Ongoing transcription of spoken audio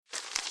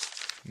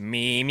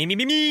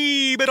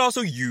Me, but also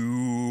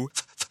you.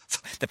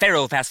 The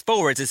Pharaoh fast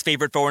forwards his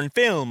favorite foreign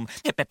film,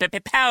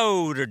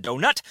 Powder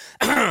Donut.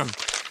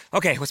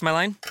 Okay, what's my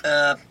line?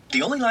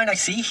 The only line I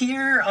see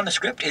here on the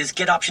script is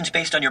get options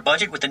based on your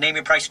budget with the Name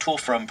Your Price tool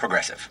from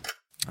Progressive.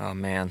 Oh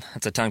man,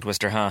 that's a tongue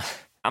twister, huh?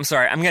 I'm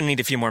sorry, I'm gonna need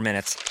a few more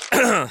minutes.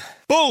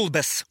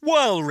 Bulbous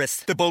Walrus,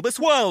 the Bulbous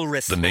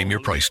Walrus. The Name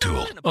Your Price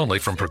tool, only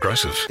from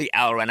Progressive. The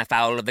owl ran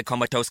afoul of the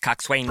comatose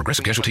coxswain.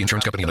 Progressive Casualty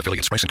Insurance Company and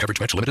affiliates. Price and coverage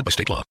match limited by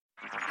state law.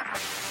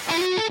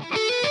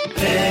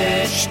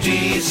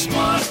 HT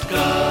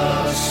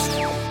Smartcast.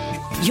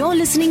 You're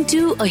listening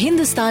to a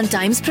Hindustan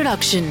Times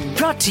production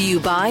brought to you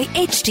by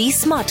HT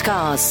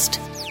Smartcast.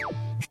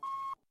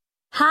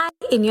 Hi,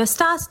 in your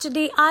stars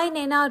today, I,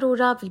 Naina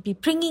Arora, will be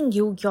bringing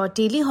you your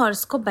daily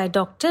horoscope by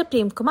Dr.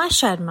 Prem Kumar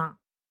Sharma.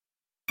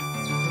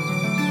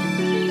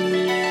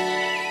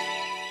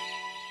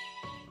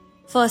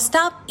 First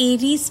up,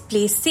 Aries,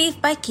 play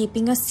safe by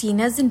keeping your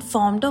seniors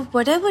informed of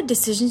whatever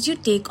decisions you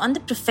take on the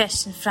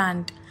professional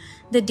front.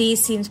 The day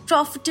seems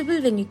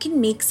profitable when you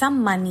can make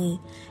some money.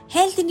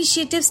 Health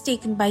initiatives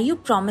taken by you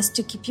promise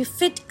to keep you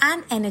fit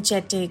and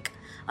energetic.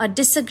 A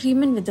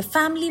disagreement with a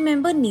family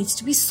member needs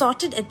to be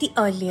sorted at the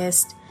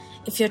earliest.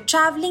 If you're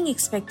traveling,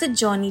 expect the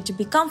journey to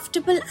be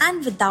comfortable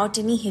and without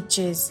any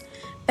hitches.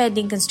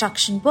 Pending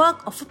construction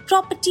work of a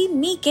property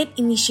may get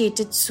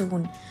initiated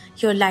soon.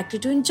 You're likely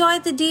to enjoy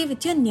the day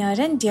with your near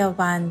and dear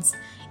ones.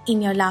 In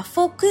your love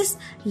focus,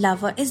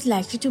 lover is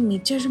likely to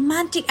meet your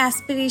romantic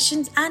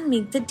aspirations and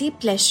make the day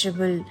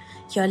pleasurable.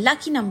 Your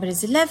lucky number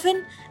is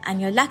 11 and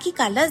your lucky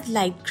color is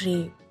light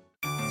grey.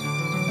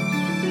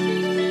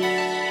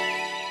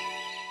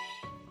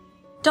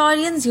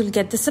 Taurians, you'll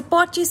get the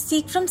support you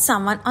seek from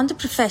someone on the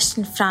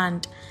professional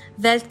front.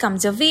 Wealth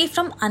comes your way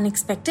from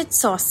unexpected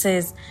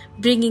sources.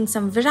 Bringing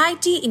some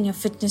variety in your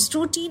fitness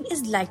routine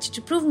is likely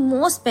to prove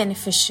most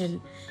beneficial.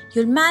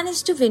 You'll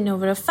manage to win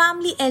over a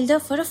family elder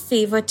for a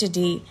favor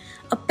today.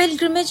 A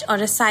pilgrimage or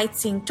a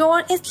sightseeing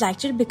tour is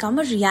likely to become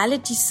a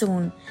reality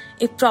soon.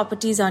 If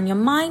property is on your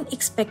mind,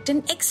 expect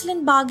an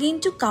excellent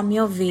bargain to come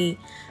your way.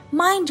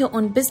 Mind your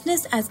own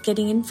business, as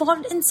getting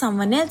involved in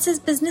someone else's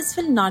business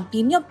will not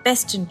be in your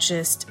best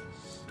interest.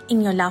 In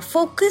your love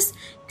focus,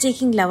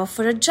 taking lover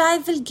for a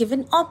drive will give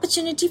an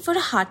opportunity for a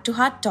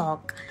heart-to-heart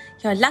talk.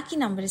 Your lucky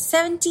number is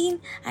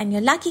 17 and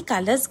your lucky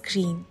color is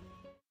green.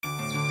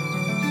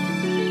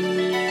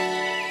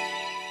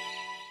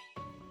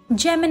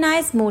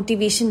 Gemini's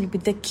motivation will be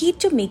the key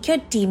to make your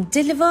team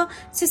deliver,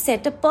 so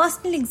set a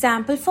personal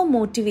example for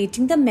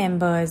motivating the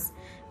members.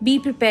 Be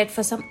prepared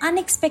for some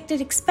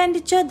unexpected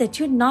expenditure that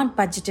you had not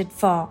budgeted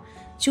for.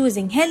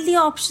 Choosing healthy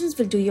options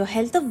will do your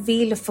health a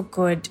whale of a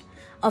good.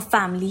 A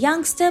family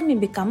youngster may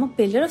become a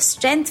pillar of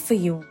strength for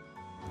you.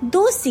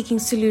 Those seeking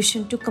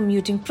solution to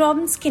commuting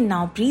problems can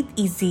now breathe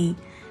easy.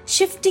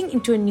 Shifting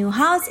into a new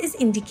house is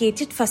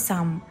indicated for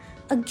some.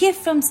 A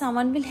gift from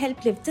someone will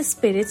help lift the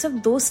spirits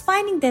of those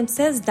finding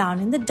themselves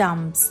down in the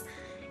dumps.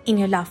 In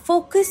your love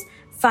focus,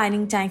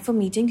 finding time for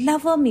meeting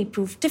lover may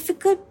prove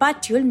difficult,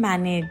 but you'll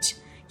manage.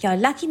 Your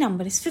lucky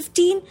number is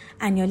 15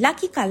 and your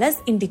lucky color is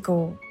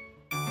indigo.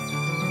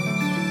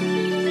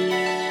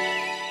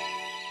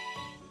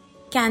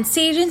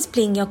 Cancerians,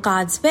 playing your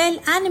cards well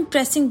and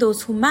impressing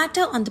those who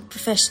matter on the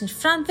professional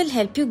front will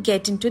help you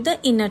get into the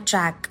inner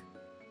track.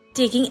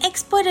 Taking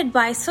expert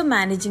advice for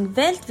managing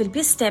wealth will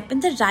be a step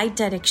in the right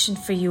direction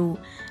for you.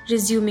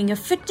 Resuming a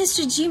fitness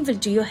regime will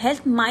do your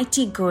health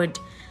mighty good.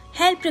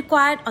 Help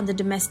required on the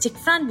domestic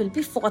front will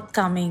be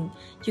forthcoming.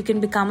 You can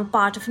become a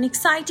part of an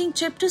exciting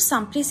trip to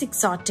someplace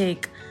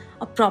exotic.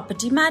 A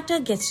property matter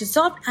gets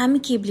resolved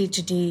amicably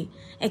today.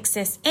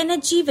 Excess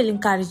energy will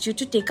encourage you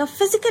to take up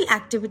physical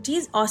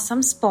activities or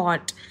some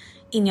sport.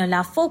 In your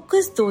love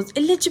focus, those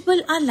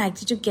eligible are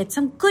likely to get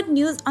some good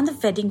news on the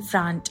wedding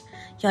front.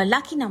 Your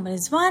lucky number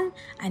is 1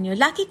 and your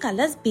lucky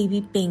color is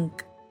baby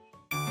pink.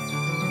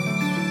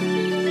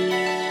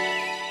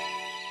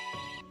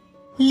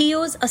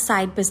 Leos, a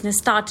side business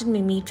started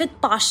may meet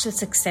with partial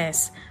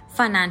success.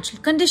 Financial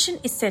condition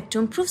is set to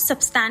improve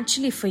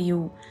substantially for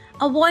you.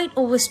 Avoid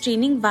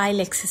overstraining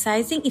while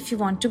exercising if you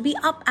want to be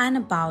up and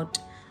about.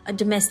 A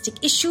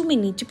domestic issue may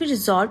need to be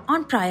resolved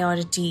on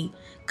priority.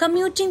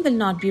 Commuting will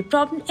not be a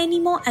problem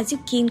anymore as you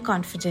gain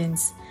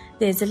confidence.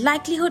 There is a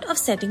likelihood of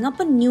setting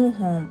up a new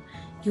home.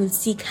 You will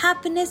seek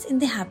happiness in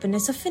the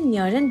happiness of your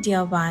near and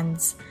dear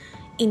ones.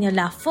 In your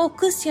love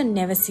focus, your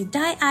never say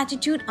die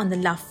attitude on the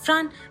love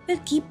front will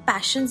keep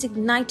passions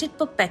ignited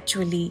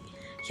perpetually.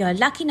 Your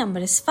lucky number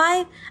is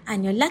 5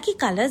 and your lucky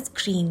color is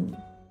green.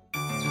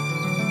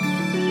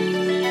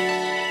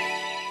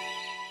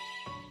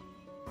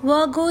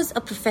 Virgos,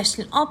 a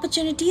professional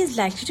opportunity is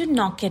likely to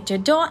knock at your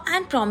door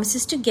and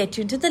promises to get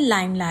you into the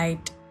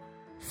limelight.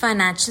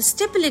 Financial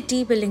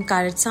stability will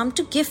encourage some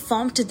to give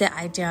form to their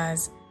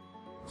ideas.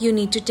 You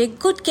need to take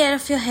good care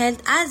of your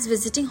health as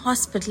visiting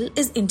hospital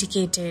is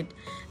indicated.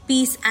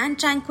 Peace and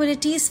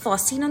tranquility is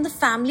foreseen on the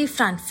family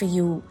front for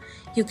you.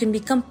 You can be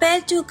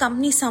compelled to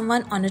accompany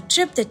someone on a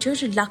trip that you're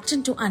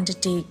reluctant to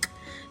undertake.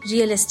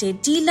 Real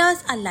estate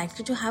dealers are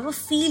likely to have a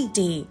field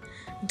day.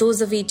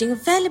 Those awaiting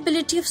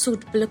availability of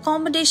suitable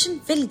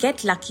accommodation will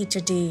get lucky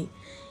today.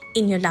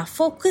 In your love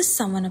focus,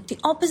 someone of the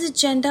opposite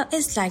gender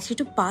is likely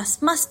to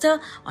pass muster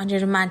on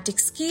your romantic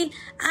scale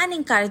and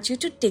encourage you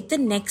to take the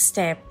next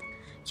step.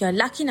 Your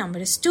lucky number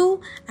is 2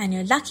 and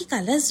your lucky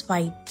color is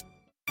white.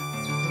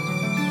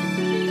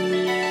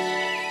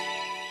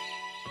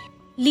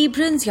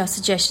 Librans, your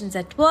suggestions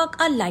at work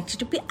are likely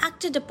to be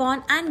acted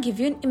upon and give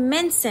you an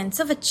immense sense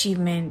of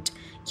achievement.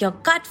 Your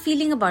gut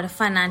feeling about a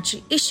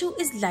financial issue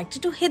is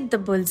likely to hit the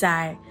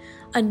bullseye.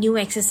 A new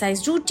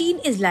exercise routine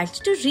is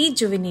likely to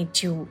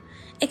rejuvenate you.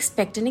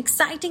 Expect an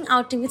exciting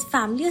outing with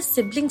family or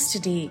siblings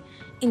today.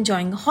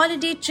 Enjoying a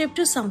holiday trip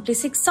to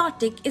someplace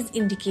exotic is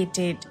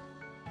indicated.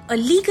 A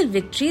legal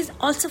victory is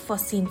also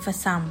foreseen for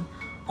some.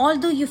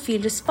 Although you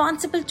feel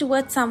responsible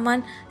towards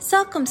someone,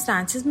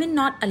 circumstances may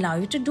not allow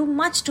you to do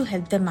much to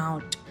help them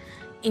out.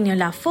 In your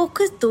love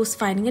focus, those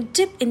finding a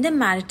dip in their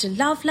marital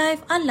love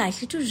life are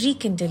likely to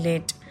rekindle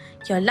it.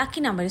 Your lucky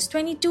number is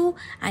 22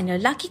 and your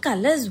lucky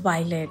color is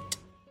violet.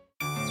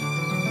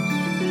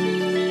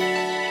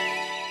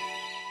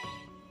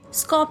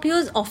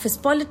 Scorpio's office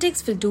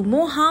politics will do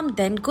more harm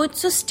than good,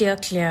 so steer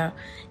clear.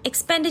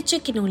 Expenditure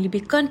can only be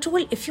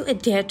controlled if you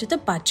adhere to the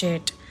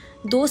budget.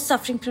 Those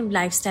suffering from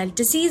lifestyle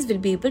disease will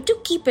be able to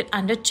keep it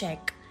under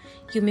check.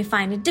 You may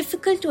find it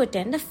difficult to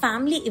attend a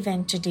family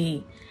event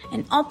today.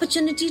 An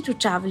opportunity to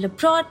travel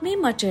abroad may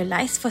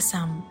materialize for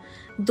some.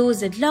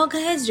 Those at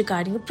loggerheads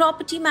regarding a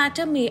property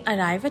matter may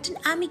arrive at an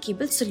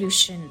amicable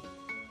solution.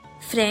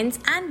 Friends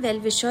and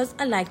well-wishers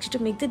are likely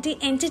to make the day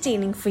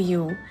entertaining for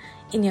you.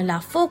 In your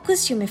love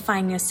focus, you may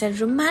find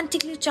yourself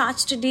romantically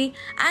charged today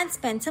and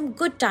spend some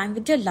good time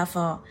with your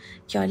lover.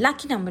 Your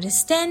lucky number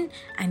is 10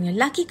 and your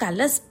lucky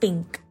color is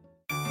pink.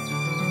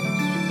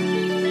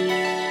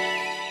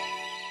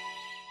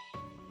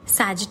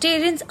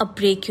 Sagittarians, a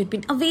break you'd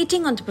been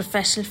awaiting on the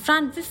professional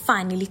front will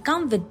finally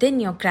come within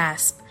your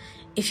grasp.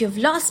 If you've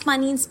lost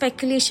money in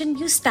speculation,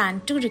 you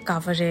stand to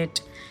recover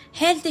it.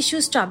 Health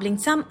issues troubling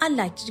some are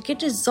likely to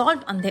get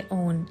resolved on their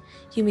own.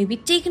 You may be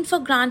taken for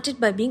granted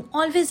by being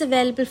always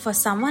available for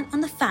someone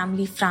on the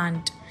family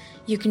front.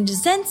 You can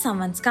resent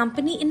someone's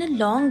company in a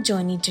long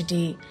journey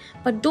today,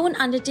 but don't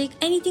undertake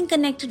anything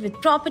connected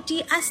with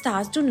property as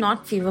stars do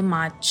not favor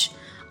much.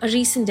 A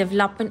recent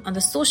development on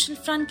the social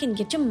front can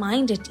get your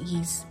mind at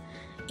ease.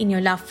 In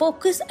your love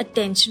focus,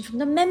 attention from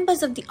the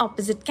members of the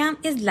opposite camp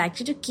is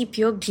likely to keep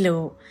you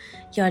aglow.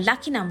 Your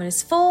lucky number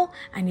is 4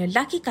 and your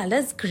lucky color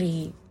is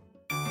grey.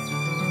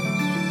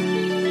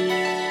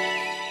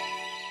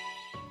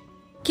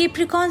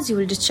 Capricorns, you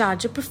will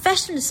discharge your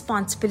professional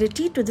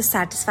responsibility to the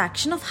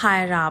satisfaction of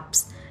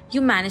higher-ups.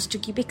 You manage to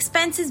keep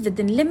expenses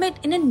within limit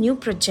in a new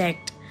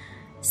project.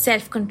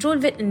 Self-control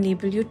will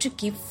enable you to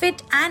keep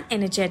fit and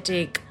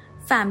energetic.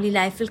 Family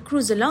life will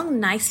cruise along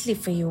nicely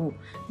for you.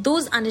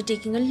 Those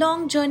undertaking a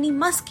long journey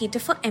must cater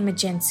for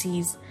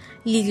emergencies.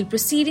 Legal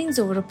proceedings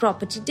over a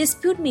property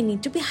dispute may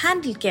need to be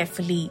handled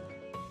carefully.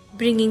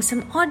 Bringing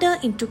some order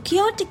into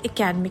chaotic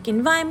academic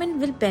environment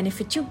will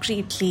benefit you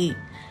greatly.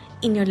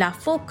 In your love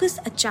focus,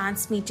 a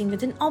chance meeting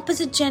with an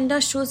opposite gender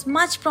shows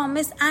much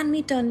promise and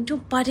may turn into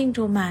budding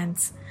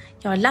romance.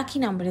 Your lucky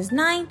number is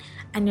 9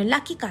 and your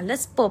lucky color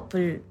is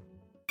purple.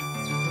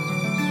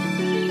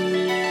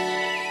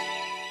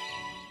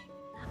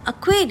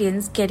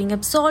 Aquarians, getting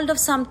absolved of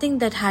something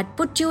that had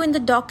put you in the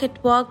dock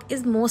at work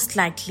is most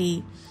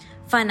likely.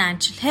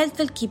 Financial health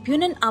will keep you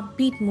in an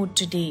upbeat mood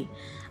today.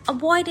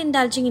 Avoid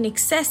indulging in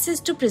excesses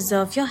to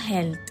preserve your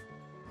health.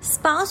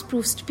 Spouse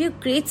proves to be a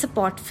great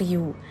support for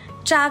you.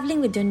 Traveling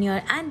with your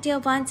near and dear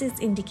ones is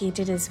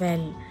indicated as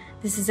well.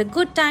 This is a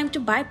good time to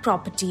buy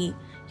property.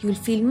 You will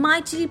feel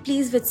mightily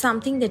pleased with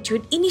something that you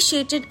had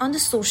initiated on the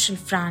social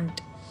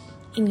front.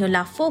 In your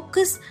love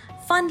focus,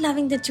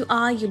 fun-loving that you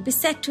are, you'll be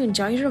set to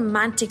enjoy your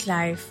romantic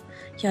life.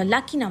 Your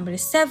lucky number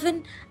is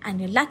 7 and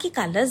your lucky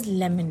color is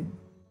lemon.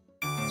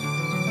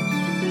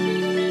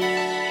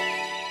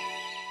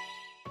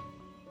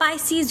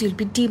 Pisces, you'll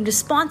be deemed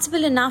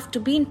responsible enough to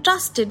be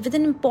entrusted with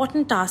an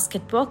important task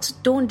at work, so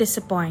don't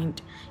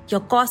disappoint.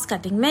 Your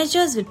cost-cutting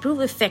measures will prove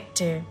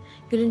effective.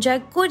 You'll enjoy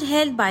good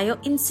health by your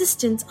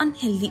insistence on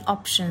healthy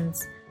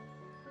options.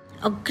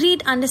 A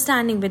great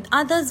understanding with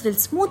others will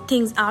smooth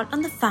things out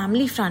on the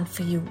family front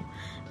for you.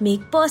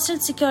 Make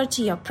personal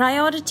security your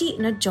priority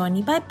in a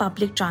journey by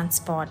public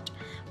transport.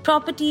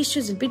 Property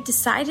issues will be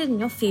decided in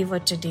your favor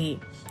today.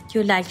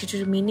 You're likely to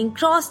remain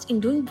engrossed in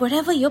doing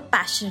whatever you're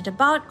passionate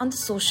about on the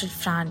social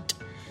front.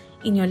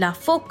 In your love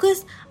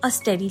focus, a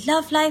steady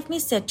love life may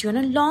set you on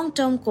a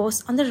long-term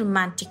course on the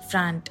romantic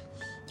front.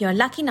 Your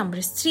lucky number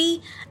is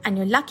 3 and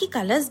your lucky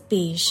color is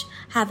beige.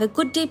 Have a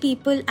good day,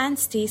 people, and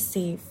stay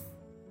safe.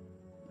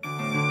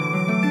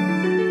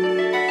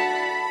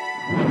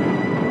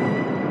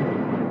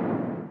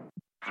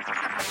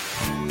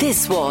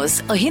 This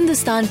was a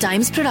Hindustan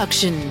Times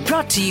production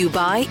brought to you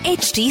by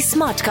HT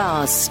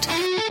Smartcast.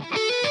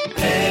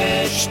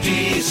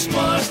 HT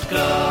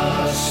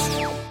Smartcast.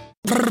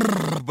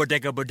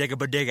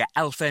 Bodega,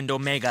 Alpha and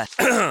Omega.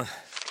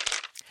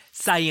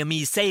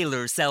 Siamese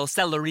sailors sell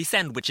celery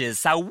sandwiches.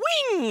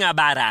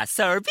 Sawing-a-bada,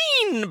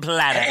 serving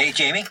platter. Hey,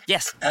 Jamie?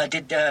 Yes?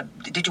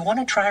 Did you want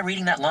to try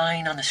reading that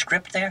line on the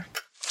script there?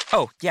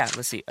 Oh, yeah,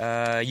 let's see.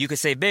 You could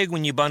say big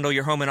when you bundle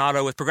your home and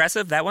auto with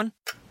Progressive, that one?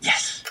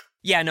 Yes.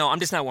 Yeah, no, I'm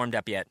just not warmed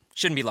up yet.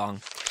 Shouldn't be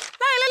long.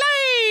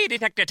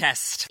 Detector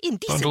test.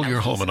 Indecent. Bundle your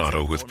home and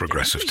auto with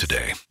Progressive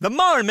today. The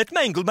marmot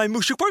mangled my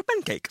mushu pork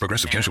pancake.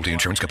 Progressive Casualty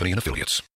Insurance Company and Affiliates.